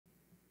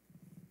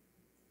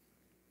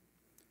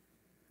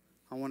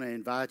I want to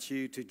invite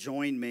you to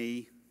join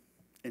me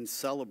in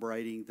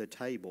celebrating the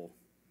table.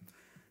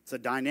 It's a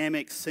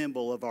dynamic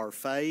symbol of our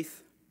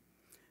faith.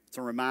 It's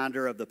a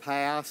reminder of the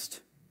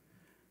past,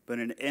 but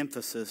an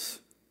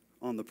emphasis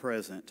on the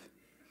present,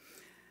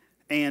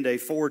 and a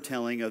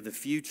foretelling of the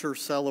future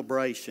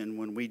celebration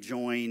when we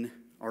join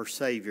our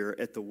Savior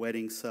at the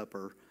wedding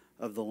supper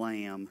of the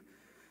Lamb,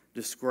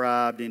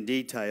 described in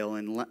detail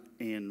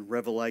in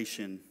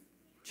Revelation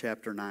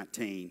chapter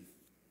 19.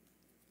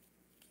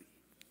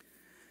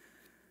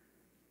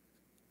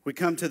 We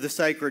come to the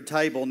sacred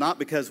table not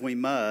because we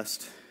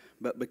must,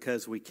 but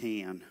because we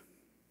can.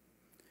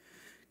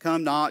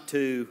 Come not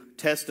to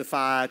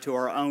testify to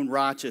our own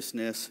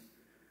righteousness,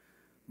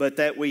 but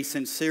that we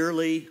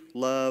sincerely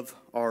love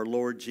our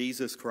Lord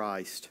Jesus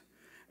Christ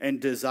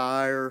and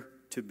desire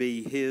to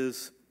be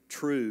His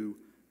true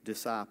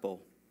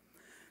disciple.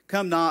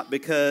 Come not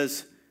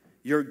because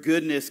your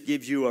goodness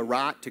gives you a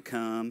right to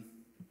come,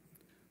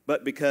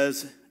 but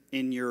because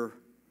in your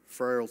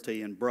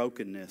frailty and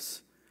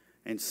brokenness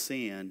and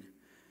sin,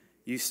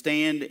 you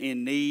stand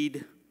in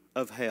need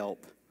of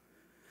help,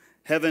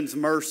 heaven's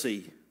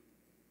mercy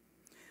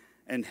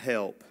and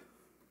help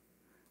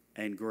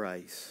and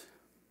grace.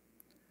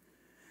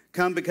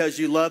 Come because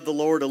you love the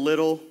Lord a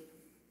little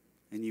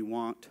and you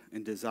want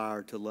and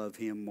desire to love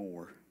Him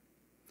more.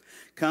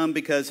 Come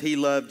because He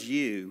loved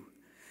you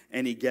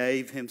and He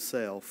gave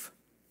Himself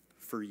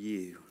for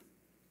you.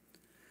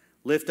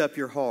 Lift up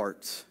your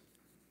hearts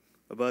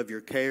above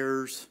your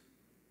cares,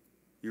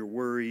 your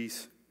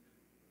worries,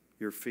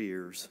 your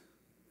fears.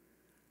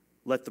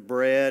 Let the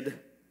bread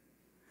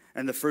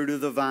and the fruit of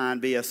the vine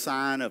be a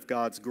sign of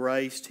God's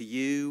grace to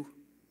you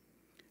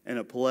and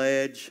a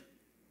pledge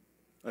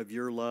of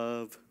your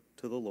love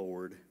to the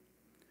Lord.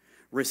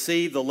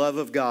 Receive the love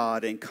of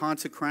God and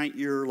consecrate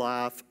your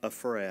life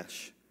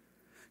afresh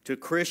to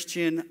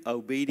Christian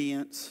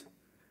obedience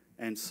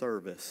and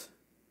service,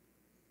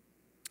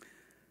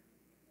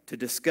 to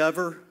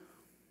discover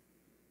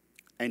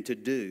and to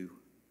do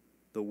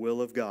the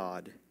will of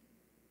God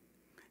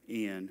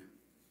in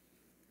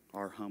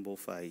our humble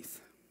faith.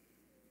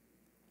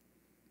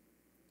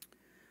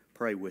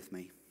 Pray with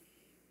me.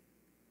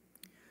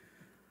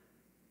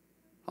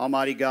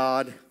 Almighty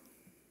God,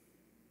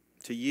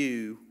 to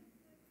you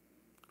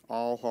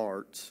all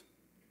hearts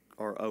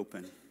are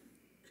open,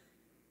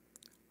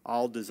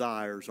 all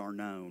desires are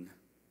known,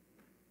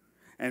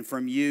 and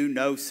from you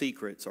no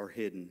secrets are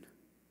hidden.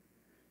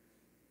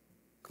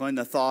 Cleanse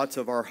the thoughts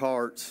of our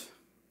hearts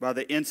by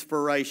the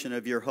inspiration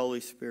of your Holy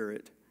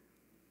Spirit,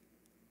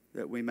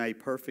 that we may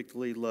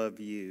perfectly love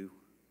you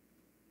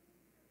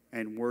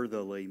and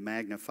worthily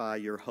magnify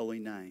your holy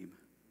name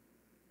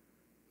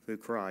through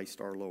Christ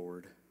our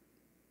Lord.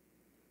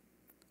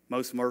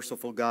 Most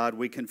merciful God,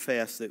 we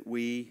confess that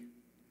we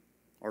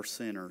are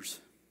sinners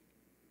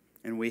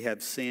and we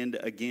have sinned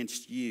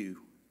against you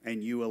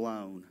and you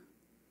alone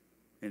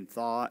in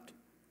thought,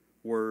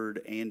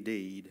 word, and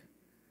deed,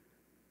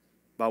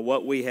 by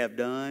what we have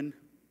done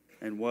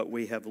and what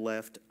we have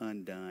left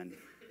undone.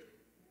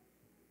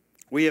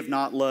 We have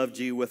not loved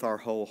you with our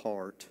whole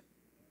heart.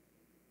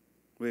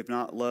 We have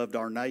not loved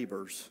our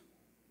neighbors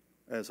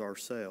as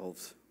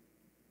ourselves.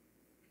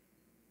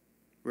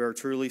 We are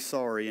truly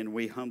sorry and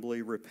we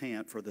humbly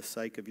repent for the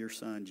sake of your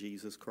Son,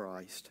 Jesus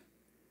Christ.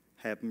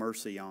 Have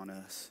mercy on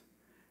us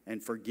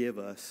and forgive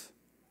us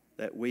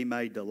that we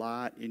may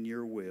delight in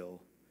your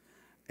will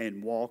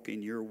and walk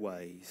in your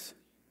ways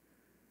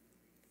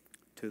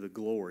to the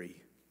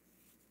glory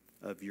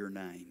of your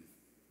name.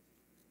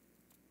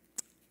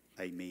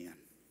 Amen.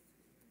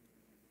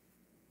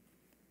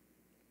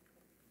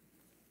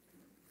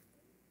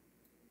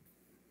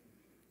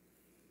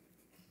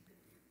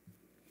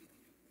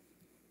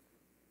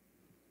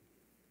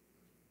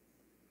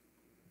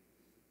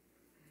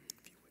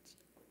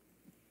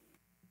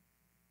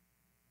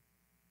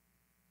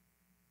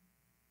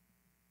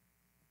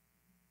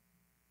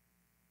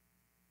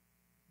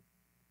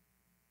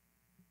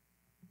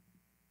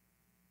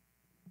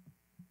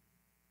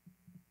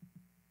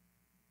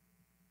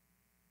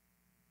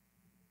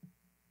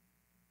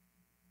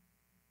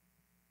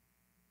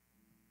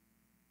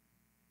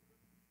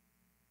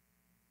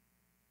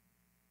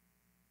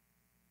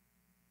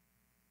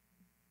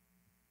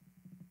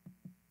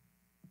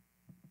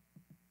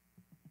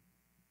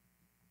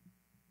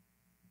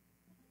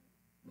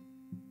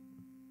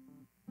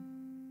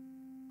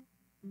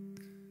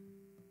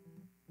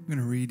 I'm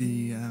going to read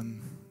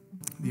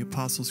the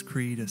Apostles'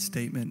 Creed, a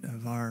statement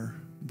of our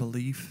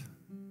belief.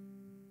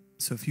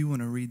 So if you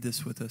want to read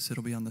this with us,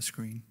 it'll be on the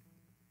screen.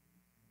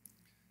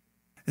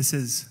 It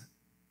says,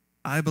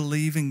 I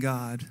believe in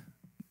God,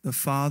 the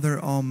Father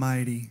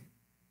Almighty,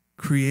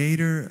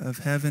 creator of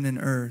heaven and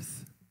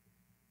earth.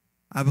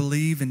 I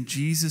believe in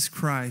Jesus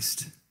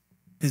Christ,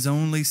 His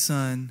only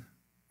Son,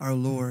 our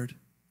Lord,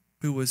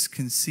 who was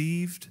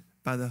conceived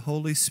by the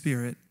Holy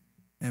Spirit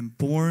and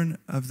born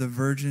of the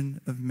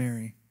Virgin of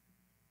Mary.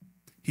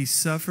 He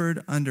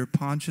suffered under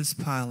Pontius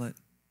Pilate,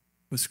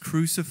 was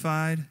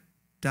crucified,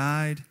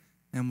 died,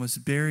 and was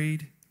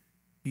buried.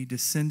 He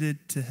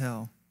descended to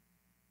hell.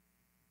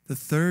 The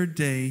third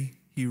day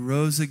he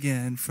rose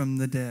again from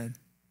the dead.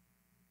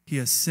 He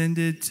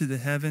ascended to the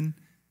heaven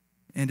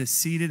and is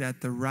seated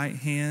at the right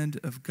hand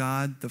of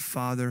God the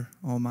Father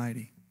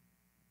Almighty.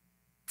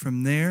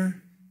 From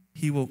there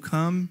he will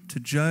come to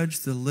judge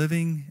the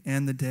living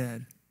and the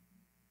dead.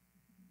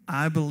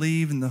 I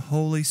believe in the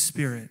Holy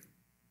Spirit,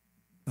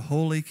 the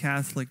Holy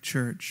Catholic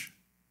Church,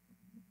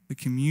 the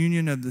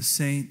communion of the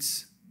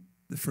saints,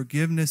 the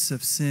forgiveness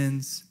of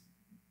sins,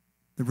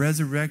 the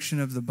resurrection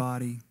of the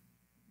body,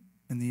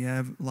 and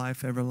the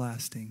life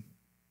everlasting.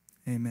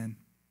 Amen.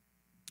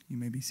 You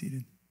may be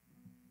seated.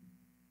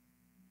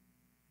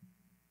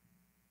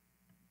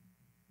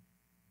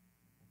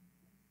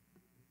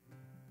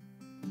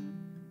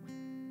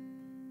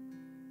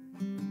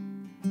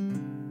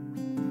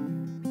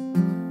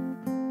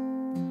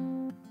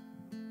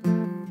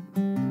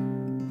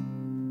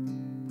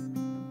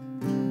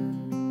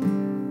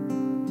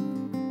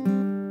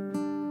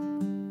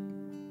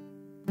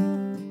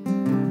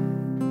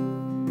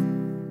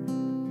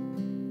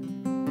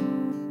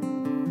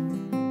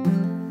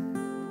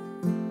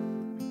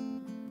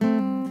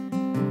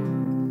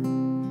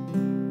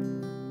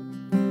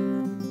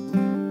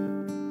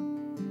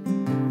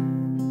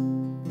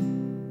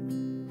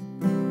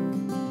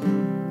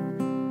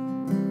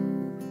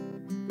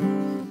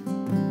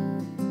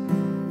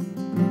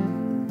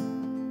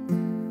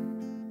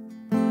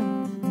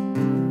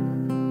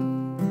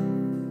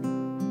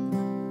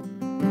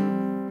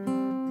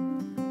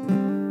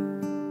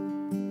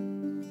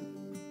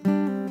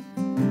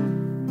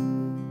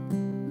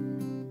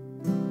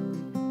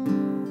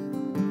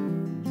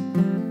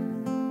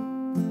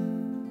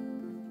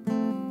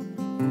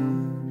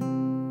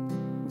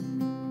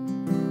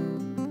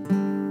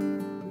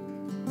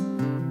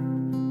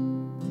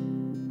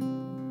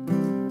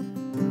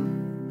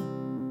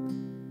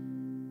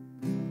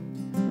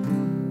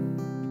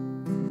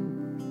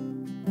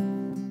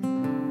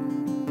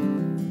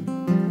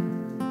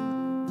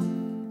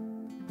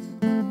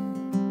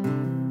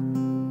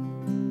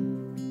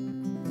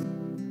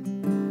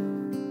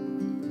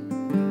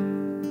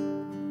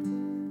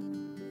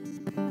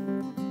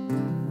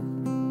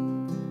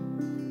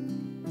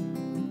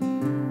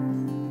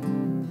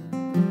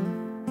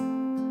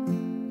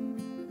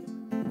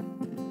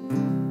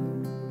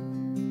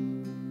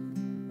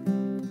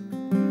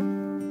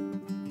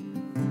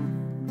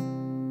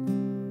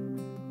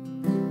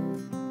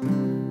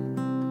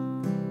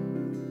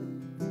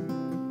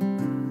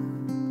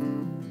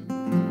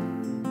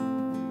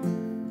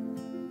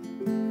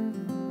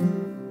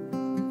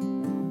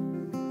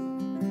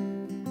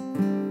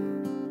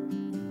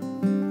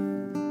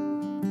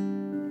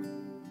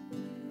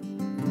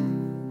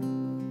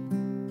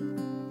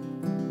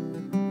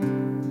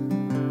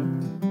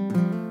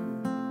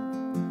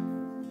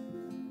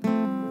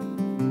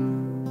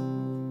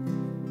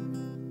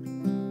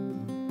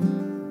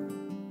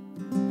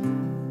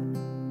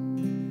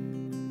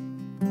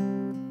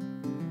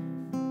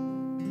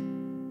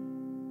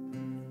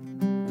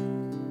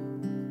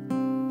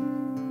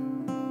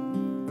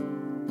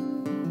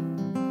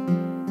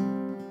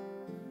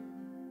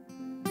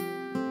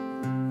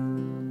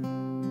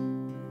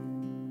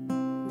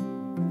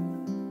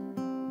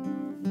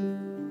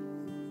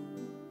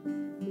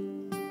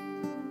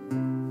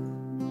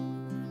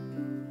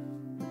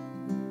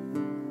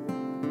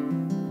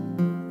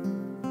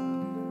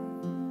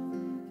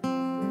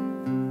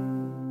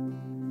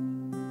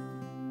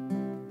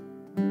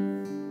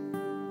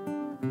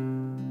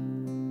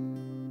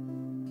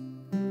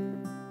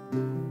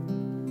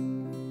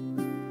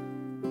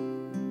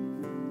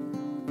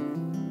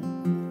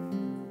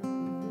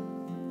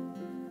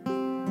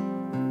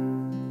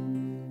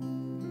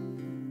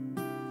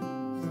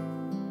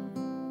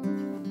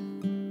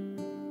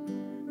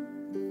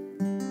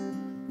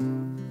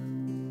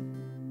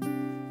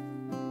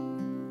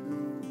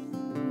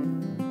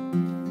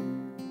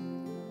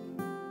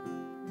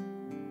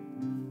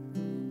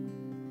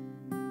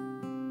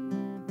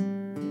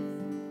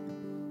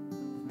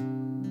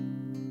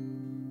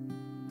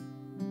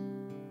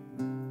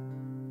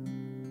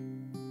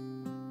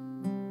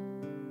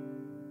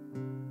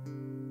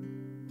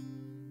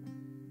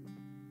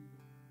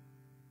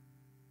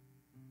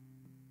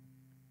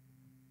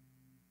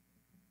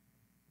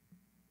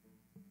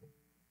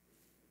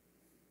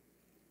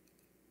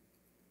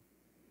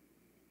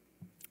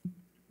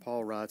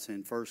 Paul writes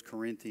in 1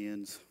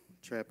 Corinthians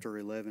chapter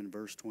 11,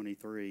 verse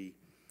 23,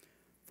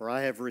 "For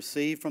I have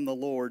received from the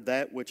Lord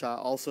that which I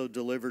also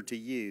delivered to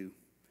you,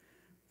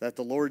 that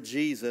the Lord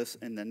Jesus,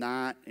 in the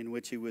night in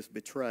which he was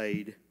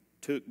betrayed,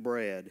 took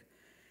bread.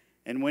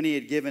 And when he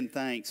had given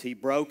thanks, he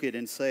broke it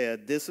and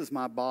said, 'This is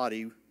my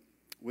body,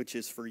 which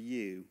is for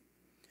you.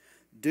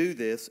 Do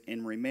this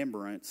in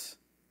remembrance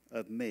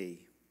of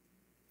me.'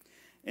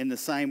 In the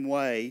same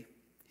way,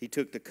 he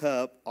took the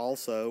cup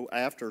also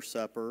after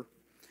supper,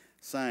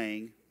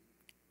 saying,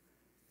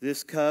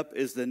 'This cup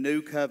is the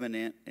new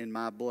covenant in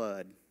my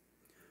blood.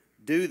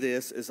 Do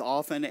this as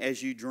often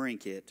as you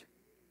drink it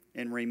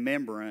in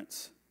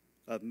remembrance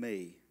of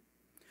me.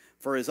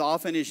 For as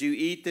often as you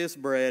eat this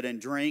bread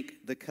and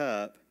drink the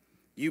cup,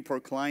 you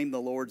proclaim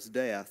the Lord's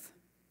death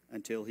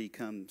until he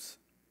comes.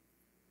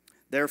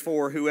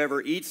 Therefore,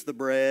 whoever eats the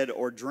bread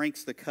or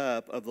drinks the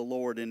cup of the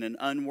Lord in an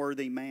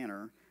unworthy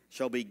manner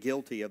shall be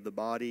guilty of the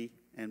body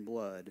and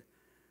blood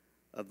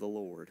of the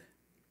Lord.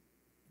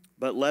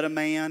 But let a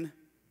man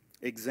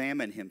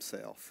examine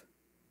himself,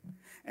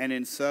 and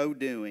in so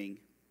doing,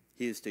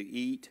 he is to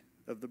eat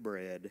of the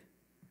bread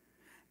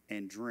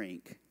and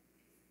drink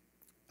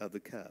of the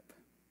cup.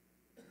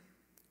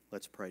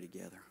 Let's pray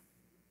together.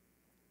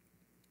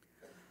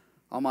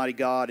 Almighty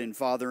God and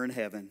Father in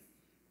heaven,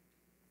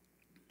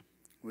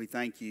 we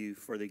thank you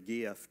for the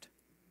gift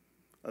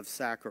of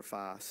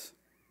sacrifice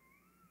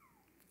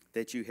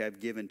that you have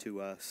given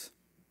to us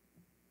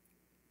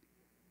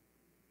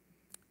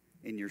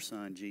in your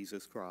Son,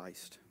 Jesus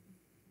Christ.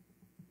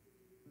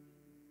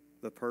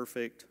 The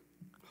perfect,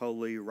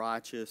 holy,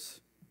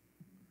 righteous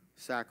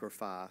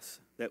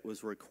sacrifice that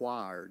was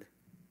required,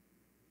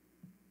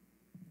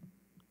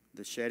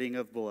 the shedding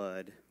of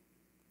blood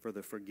for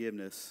the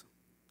forgiveness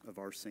of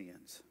our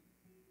sins.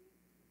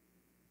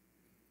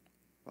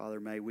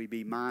 Father, may we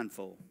be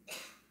mindful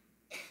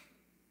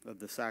of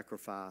the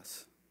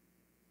sacrifice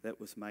that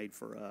was made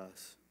for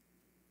us.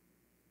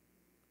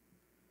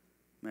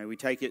 May we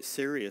take it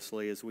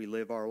seriously as we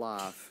live our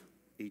life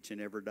each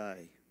and every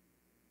day.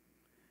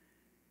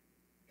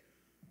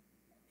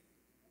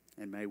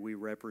 And may we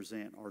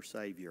represent our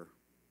Savior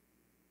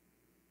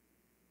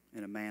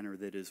in a manner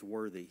that is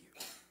worthy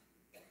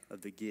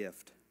of the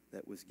gift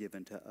that was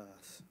given to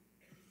us.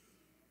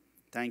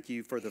 Thank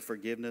you for the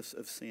forgiveness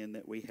of sin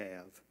that we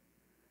have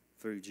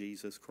through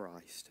Jesus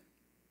Christ,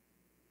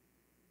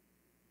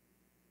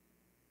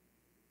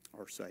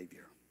 our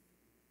Savior.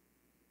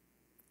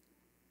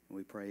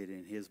 We pray it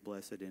in his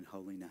blessed and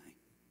holy name.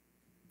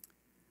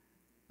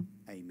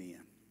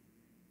 Amen.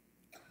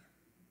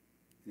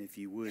 And if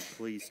you would,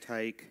 please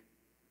take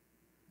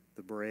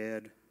the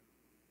bread.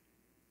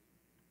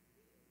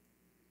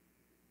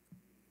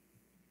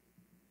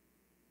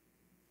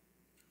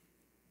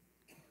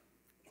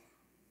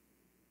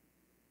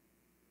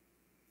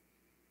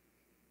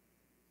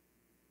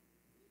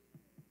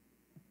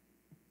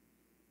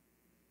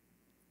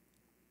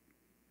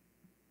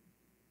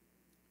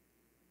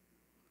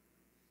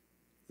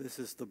 This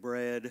is the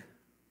bread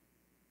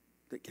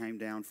that came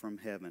down from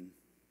heaven.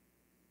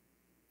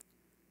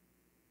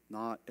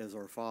 Not as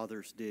our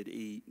fathers did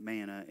eat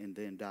manna and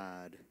then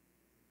died,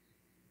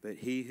 but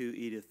he who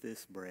eateth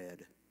this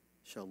bread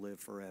shall live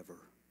forever.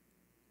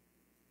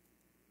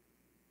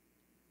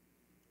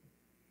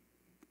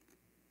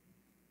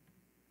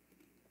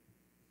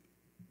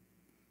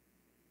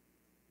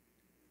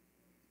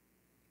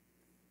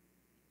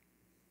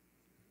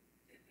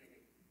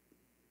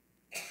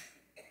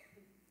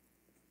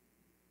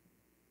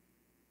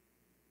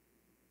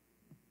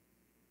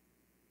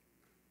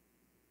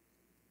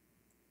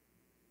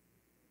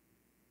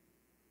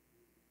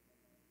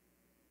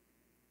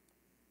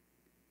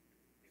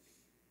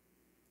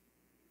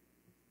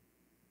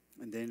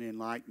 And then in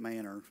like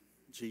manner,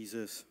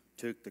 Jesus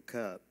took the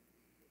cup,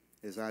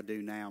 as I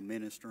do now,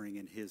 ministering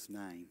in his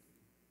name.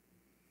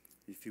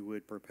 If you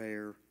would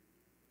prepare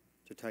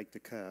to take the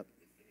cup.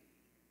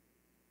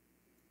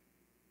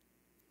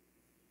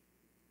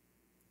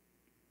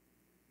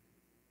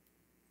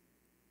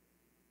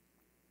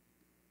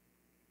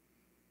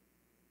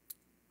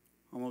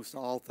 Almost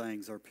all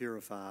things are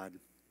purified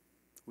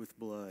with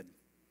blood.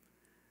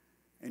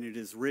 And it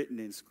is written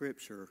in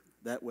Scripture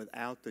that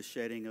without the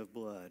shedding of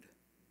blood,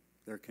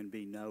 there can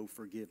be no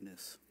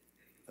forgiveness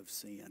of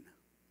sin.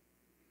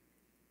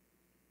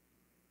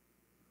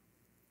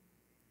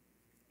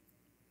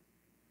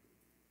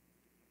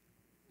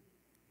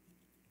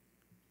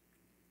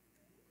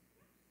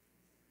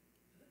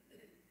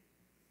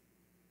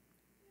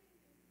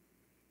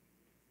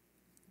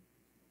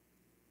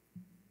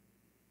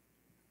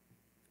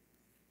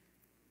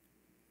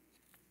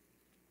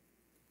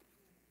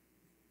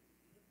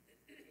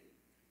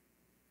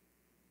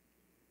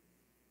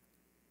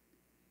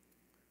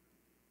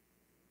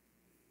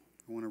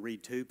 I want to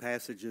read two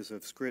passages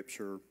of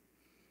Scripture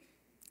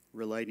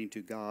relating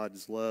to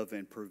God's love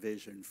and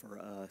provision for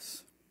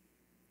us.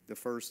 The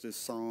first is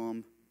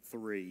Psalm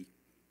 3,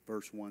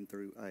 verse 1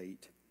 through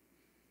 8.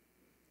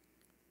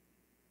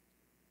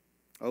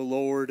 O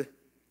Lord,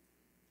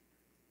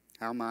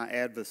 how my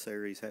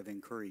adversaries have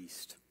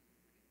increased.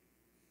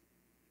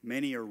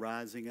 Many are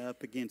rising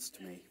up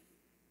against me.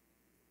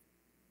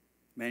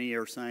 Many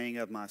are saying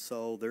of my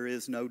soul, there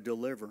is no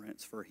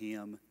deliverance for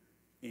him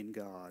in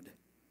God.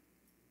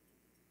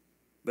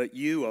 But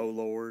you, O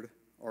Lord,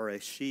 are a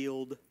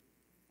shield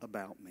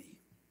about me,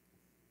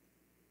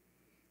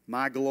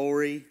 my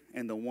glory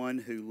and the one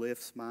who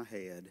lifts my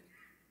head.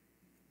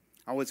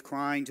 I was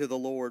crying to the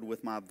Lord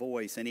with my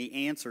voice, and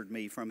he answered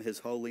me from his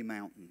holy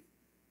mountain.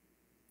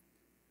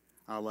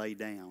 I lay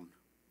down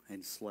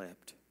and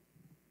slept.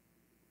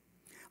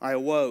 I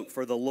awoke,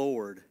 for the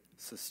Lord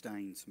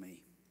sustains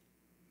me.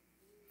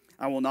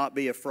 I will not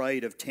be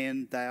afraid of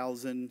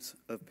 10,000s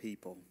of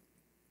people.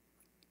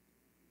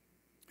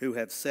 who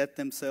have set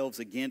themselves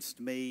against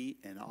me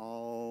and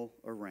all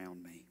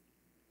around me.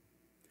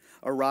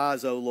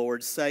 Arise, O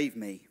Lord, save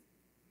me,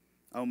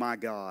 O my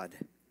God,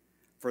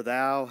 for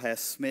thou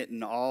hast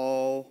smitten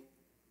all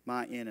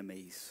my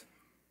enemies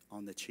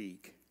on the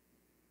cheek.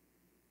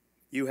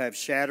 You have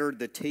shattered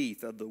the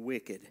teeth of the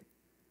wicked.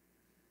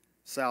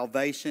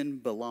 Salvation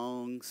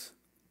belongs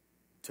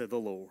to the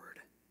Lord.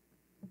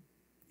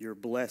 Your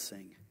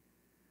blessing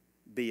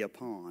be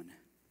upon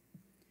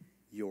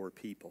your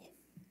people.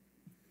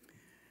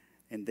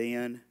 And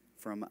then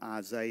from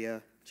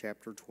Isaiah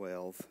chapter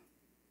 12.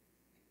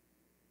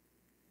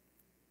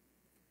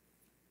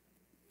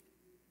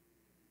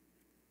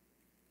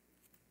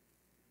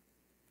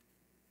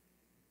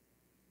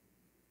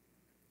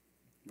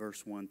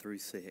 Verse 1 through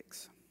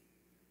 6.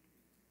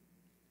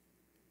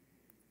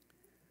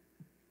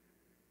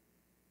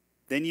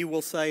 Then you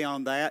will say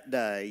on that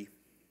day,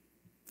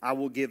 I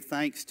will give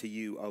thanks to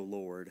you, O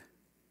Lord.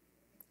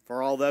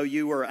 For although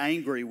you were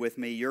angry with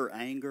me, your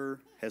anger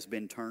has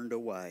been turned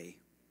away,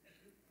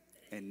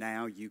 and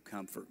now you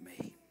comfort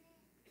me.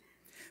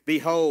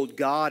 Behold,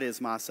 God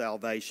is my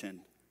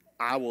salvation.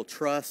 I will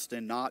trust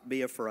and not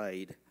be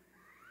afraid.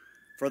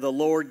 For the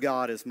Lord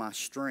God is my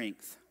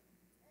strength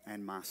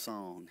and my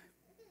song,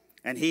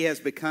 and he has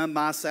become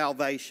my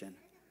salvation.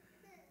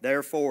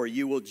 Therefore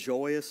you will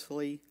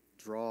joyously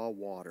draw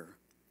water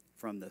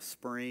from the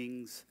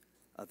springs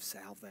of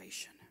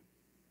salvation.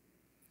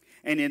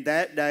 And in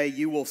that day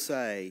you will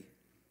say,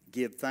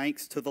 give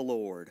thanks to the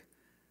Lord,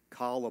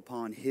 call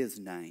upon his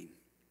name,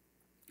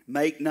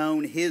 make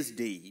known his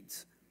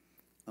deeds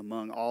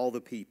among all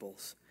the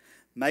peoples.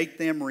 Make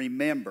them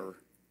remember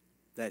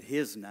that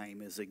his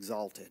name is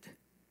exalted.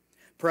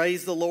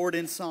 Praise the Lord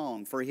in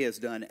song, for he has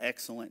done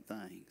excellent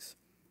things.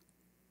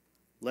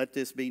 Let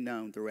this be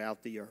known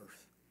throughout the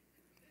earth.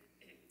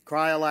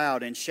 Cry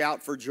aloud and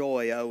shout for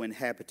joy, O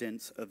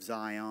inhabitants of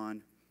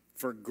Zion,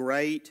 for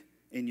great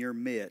in your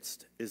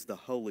midst is the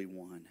Holy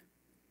One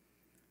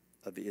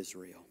of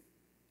Israel.